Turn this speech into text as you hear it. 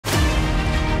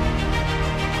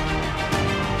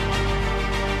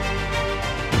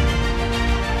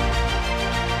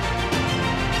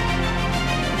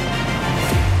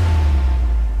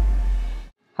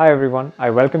Hi everyone,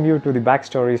 I welcome you to the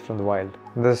backstories from the wild.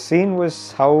 The scene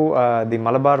was how the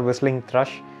Malabar Whistling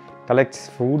Thrush collects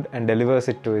food and delivers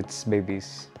it to its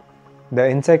babies. The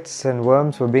insects and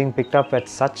worms were being picked up at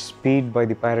such speed by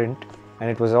the parent, and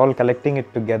it was all collecting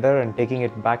it together and taking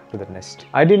it back to the nest.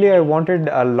 Ideally, I wanted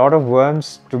a lot of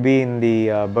worms to be in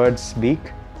the bird's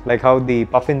beak, like how the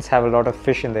puffins have a lot of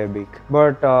fish in their beak.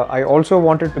 But I also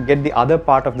wanted to get the other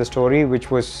part of the story,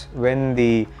 which was when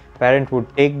the parent would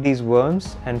take these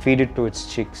worms and feed it to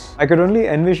its chicks. I could only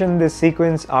envision this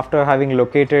sequence after having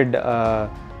located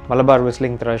Malabar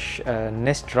Whistling Thrush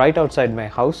nest right outside my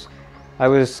house. I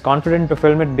was confident to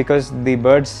film it because the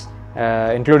birds,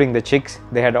 including the chicks,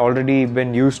 they had already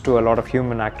been used to a lot of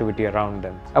human activity around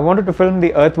them. I wanted to film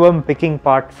the earthworm picking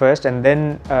part first and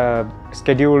then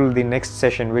schedule the next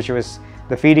session, which was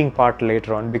the feeding part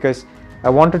later on, because I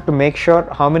wanted to make sure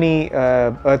how many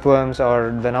earthworms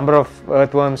or the number of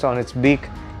earthworms on its beak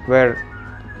were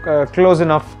close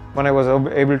enough when I was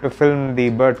able to film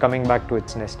the bird coming back to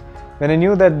its nest. When I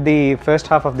knew that the first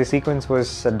half of the sequence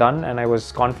was done and I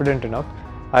was confident enough,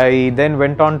 I then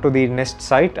went on to the nest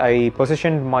site. I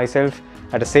positioned myself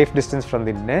at a safe distance from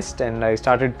the nest and I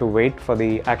started to wait for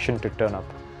the action to turn up.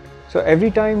 So every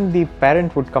time the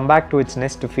parent would come back to its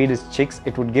nest to feed its chicks,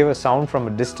 it would give a sound from a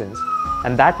distance,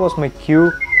 and that was my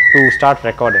cue to start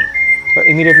recording. So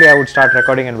immediately I would start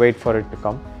recording and wait for it to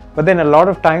come. But then a lot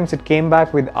of times it came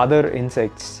back with other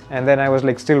insects, and then I was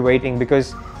like still waiting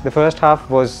because the first half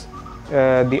was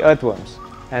the earthworms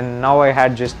and now I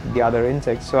had just the other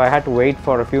insects, so I had to wait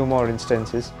for a few more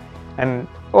instances, and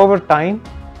over time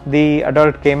the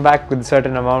adult came back with a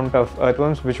certain amount of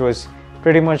earthworms, which was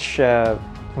pretty much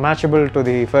matchable to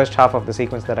the first half of the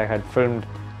sequence that I had filmed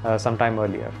some time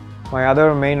earlier. My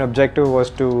other main objective was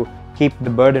to keep the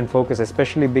bird in focus,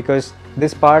 especially because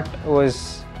this part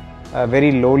was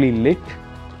very lowly lit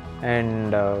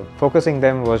and focusing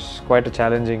them was quite a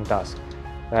challenging task.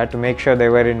 I had to make sure they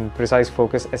were in precise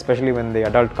focus, especially when the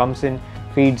adult comes in,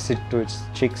 feeds it to its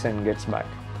chicks and gets back.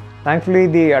 Thankfully,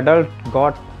 the adult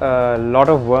got a lot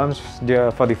of worms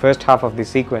for the first half of the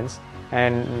sequence,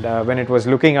 and when it was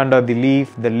looking under the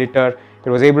leaf, the litter, it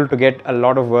was able to get a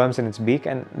lot of worms in its beak,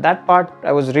 and that part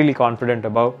I was really confident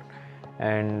about,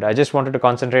 and I just wanted to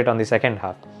concentrate on the second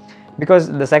half.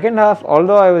 Because the second half,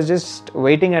 although I was just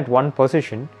waiting at one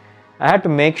position, I had to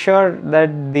make sure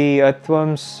that the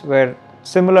earthworms were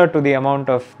similar to the amount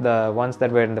of the ones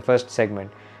that were in the first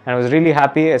segment. And I was really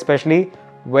happy, especially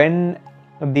when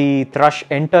the thrush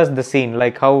enters the scene,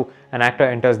 like how an actor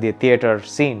enters the theater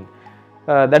scene.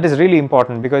 That is really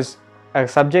important because a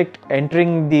subject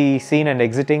entering the scene and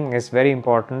exiting is very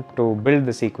important to build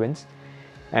the sequence.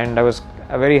 And I was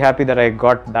very happy that I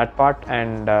got that part,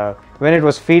 and when it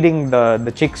was feeding,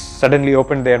 the chicks suddenly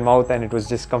opened their mouth and it was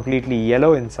just completely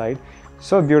yellow inside.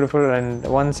 So beautiful. And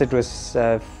once it was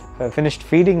finished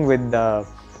feeding with the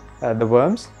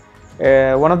worms,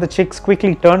 one of the chicks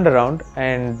quickly turned around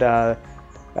and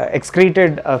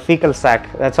excreted a fecal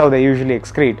sac. That's how they usually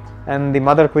excrete, and the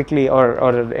mother quickly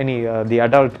the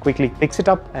adult quickly picks it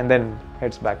up and then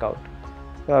heads back out.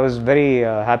 So I was very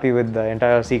happy with the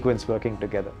entire sequence working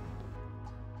together.